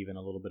 maybe even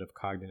a little bit of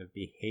cognitive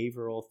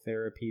behavioral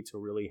therapy to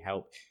really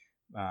help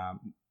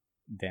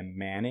them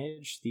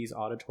manage these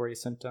auditory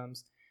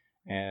symptoms.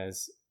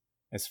 As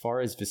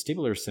far as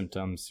vestibular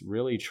symptoms,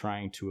 really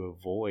trying to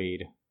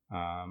avoid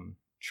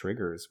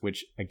triggers,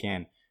 which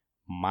again,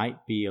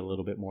 might be a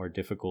little bit more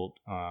difficult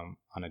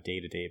on a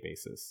day-to-day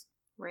basis.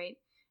 Right.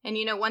 And,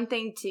 one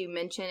thing to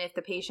mention if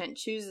the patient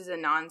chooses a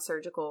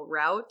non-surgical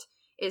route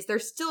is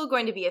there's still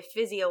going to be a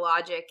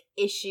physiologic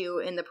issue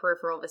in the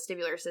peripheral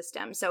vestibular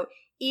system. So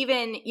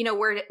even,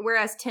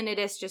 whereas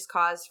tinnitus just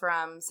caused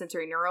from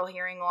sensory neural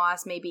hearing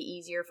loss may be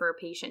easier for a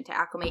patient to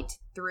acclimate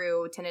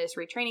through tinnitus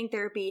retraining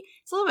therapy,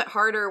 it's a little bit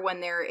harder when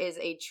there is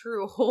a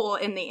true hole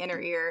in the inner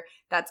ear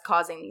that's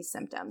causing these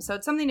symptoms. So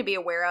it's something to be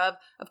aware of.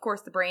 Of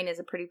course, the brain is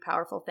a pretty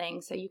powerful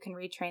thing, so you can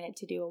retrain it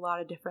to do a lot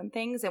of different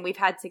things. And we've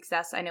had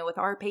success, I know, with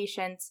our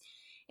patients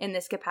in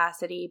this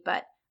capacity,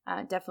 but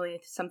definitely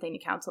something to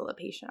counsel the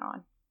patient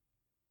on.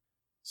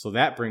 So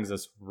that brings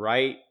us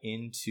right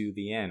into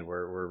the end.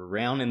 We're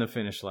rounding the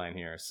finish line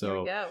here.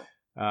 So here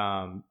we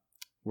go.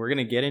 We're going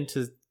to get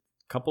into a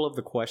couple of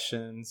the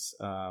questions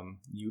a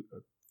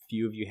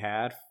few of you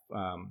had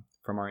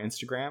from our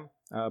Instagram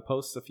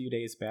posts a few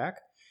days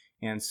back.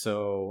 And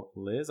so,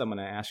 Liz, I'm going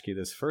to ask you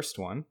this first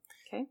one.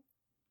 Okay.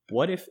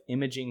 What if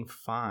imaging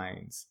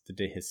finds the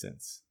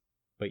dehiscence,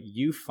 but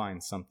you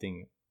find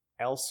something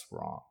else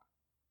wrong?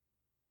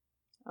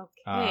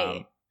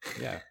 Okay.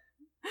 Yeah.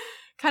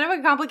 Kind of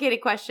a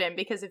complicated question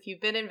because if you've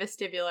been in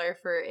vestibular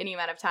for any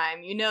amount of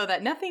time, you know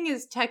that nothing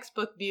is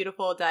textbook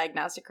beautiful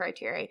diagnostic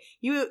criteria.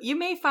 You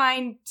may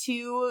find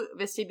two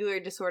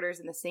vestibular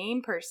disorders in the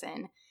same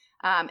person,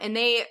 and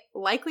they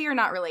likely are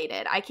not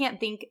related. I can't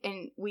think,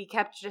 and we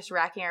kept just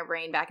racking our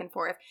brain back and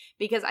forth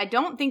because I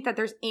don't think that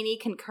there's any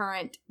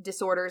concurrent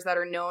disorders that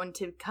are known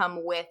to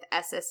come with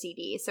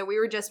SSCD. So we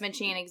were just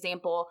mentioning an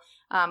example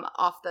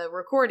off the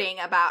recording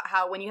about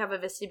how when you have a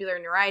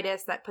vestibular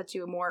neuritis, that puts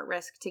you more at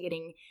risk to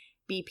getting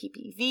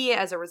BPPV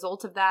as a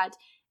result of that.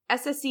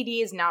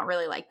 SSCD is not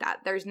really like that.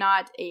 There's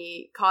not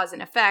a cause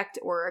and effect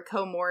or a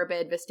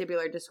comorbid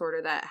vestibular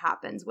disorder that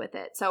happens with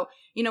it. So,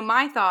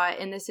 my thought,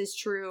 and this is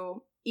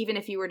true even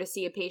if you were to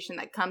see a patient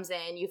that comes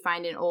in, you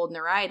find an old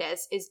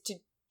neuritis, is to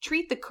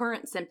treat the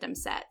current symptom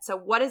set. So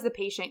what is the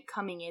patient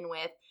coming in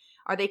with?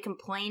 Are they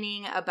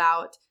complaining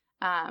about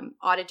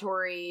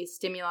auditory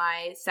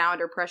stimuli,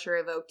 sound or pressure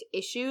evoked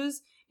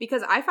issues?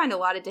 Because I find a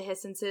lot of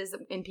dehiscences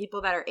in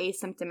people that are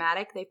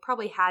asymptomatic. They've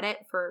probably had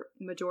it for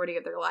the majority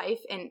of their life.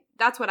 And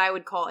that's what I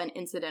would call an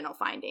incidental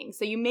finding.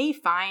 So you may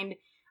find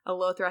a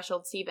low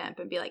threshold CVIMP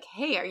and be like,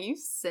 hey, are you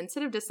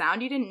sensitive to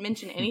sound? You didn't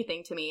mention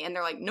anything to me. And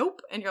they're like,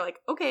 nope. And you're like,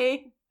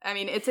 okay. I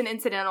mean, it's an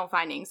incidental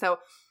finding. So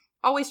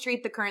always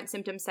treat the current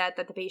symptom set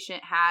that the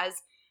patient has.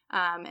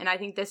 And I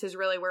think this is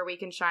really where we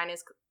can shine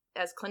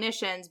as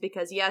clinicians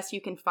because, yes,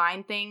 you can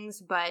find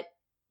things, but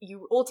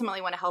you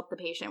ultimately want to help the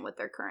patient with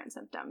their current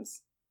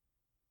symptoms.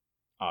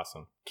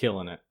 Awesome.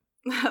 Killing it.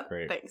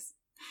 Great. Thanks.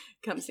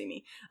 Come see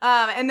me.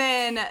 And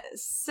then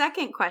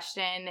second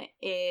question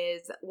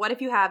is, what if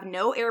you have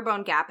no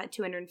airborne gap at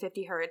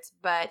 250 hertz,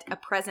 but a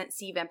present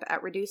CVIMP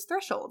at reduced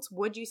thresholds?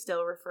 Would you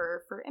still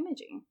refer for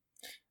imaging?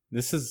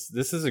 This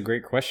is a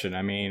great question.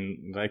 I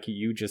mean, like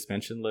you just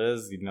mentioned,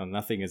 Liz,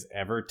 nothing is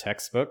ever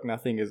textbook.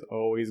 Nothing is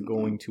always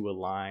going to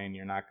align.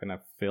 You're not going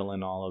to fill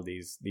in all of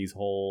these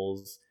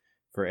holes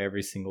for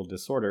every single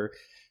disorder.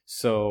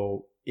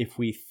 So if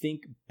we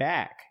think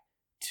back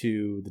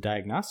to the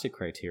diagnostic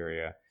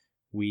criteria,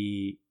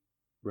 we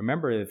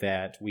remember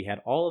that we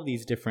had all of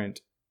these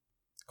different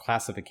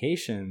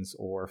classifications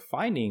or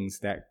findings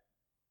that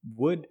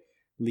would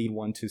lead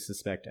one to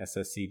suspect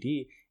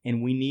SSCD,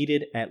 and we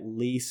needed at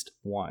least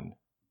one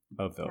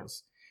of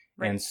those.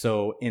 Yeah. Right. And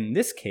so in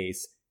this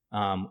case,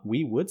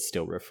 we would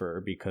still refer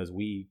because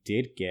we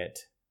did get,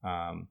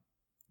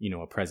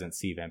 a present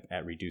CVIMP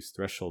at reduced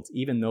thresholds,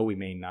 even though we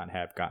may not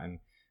have gotten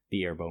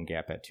the airborne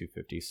gap at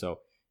 250. So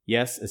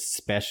yes,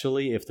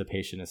 especially if the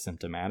patient is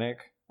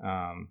symptomatic,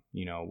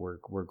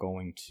 we're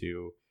going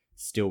to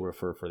still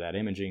refer for that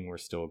imaging.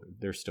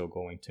 They're still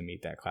going to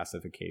meet that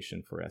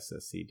classification for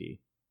SSCD.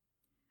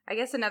 I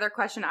guess another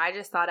question I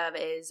just thought of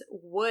is,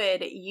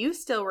 would you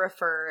still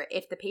refer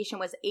if the patient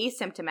was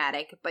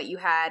asymptomatic, but you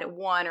had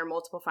one or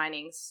multiple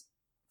findings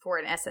for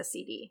an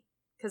SSCD?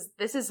 Because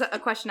this is a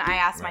question I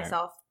ask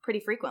myself pretty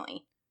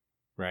frequently.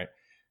 Right.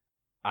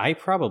 I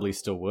probably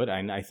still would.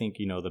 I think,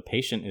 the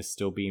patient is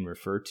still being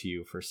referred to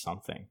you for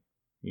something,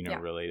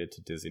 related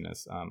to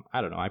dizziness.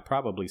 I don't know. I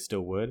probably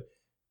still would.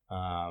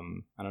 I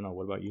don't know.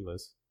 What about you,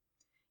 Liz?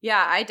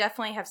 Yeah, I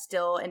definitely have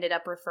still ended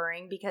up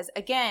referring because,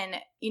 again,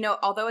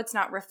 although it's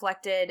not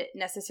reflected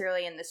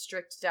necessarily in the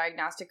strict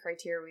diagnostic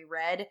criteria we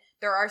read,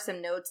 there are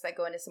some notes that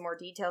go into some more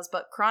details.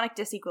 But chronic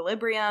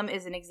disequilibrium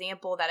is an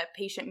example that a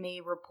patient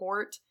may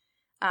report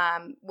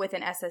with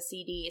an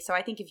SSCD. So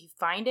I think if you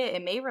find it,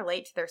 it may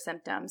relate to their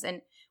symptoms.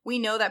 And we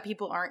know that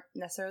people aren't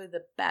necessarily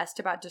the best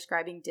about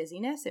describing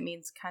dizziness. It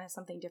means kind of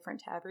something different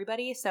to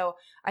everybody. So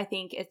I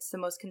think it's the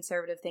most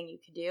conservative thing you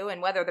could do.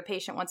 And whether the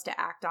patient wants to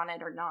act on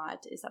it or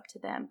not is up to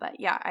them. But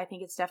yeah, I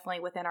think it's definitely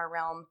within our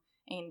realm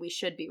and we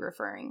should be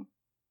referring.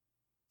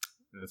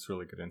 That's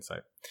really good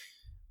insight.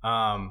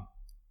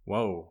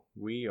 Whoa,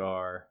 we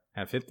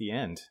have hit the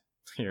end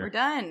here. We're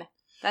done.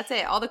 That's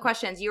it. All the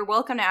questions. You're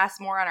welcome to ask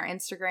more on our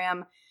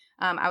Instagram.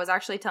 I was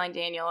actually telling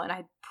Daniel, and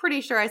I'm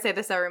pretty sure I say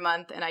this every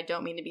month, and I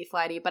don't mean to be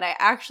flighty, but I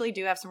actually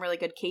do have some really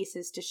good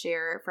cases to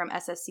share from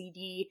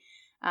SSCD.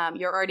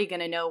 You're already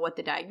going to know what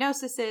the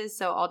diagnosis is,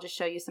 so I'll just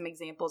show you some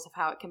examples of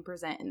how it can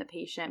present in the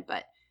patient.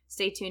 But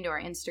stay tuned to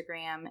our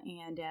Instagram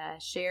and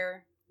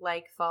share,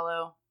 like,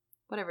 follow,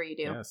 whatever you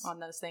do on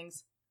those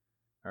things.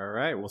 All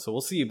right. Well, so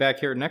we'll see you back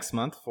here next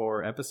month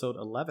for episode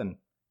 11.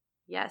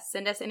 Yes.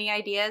 Send us any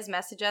ideas,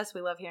 message us.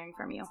 We love hearing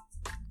from you.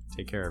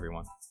 Take care,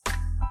 everyone.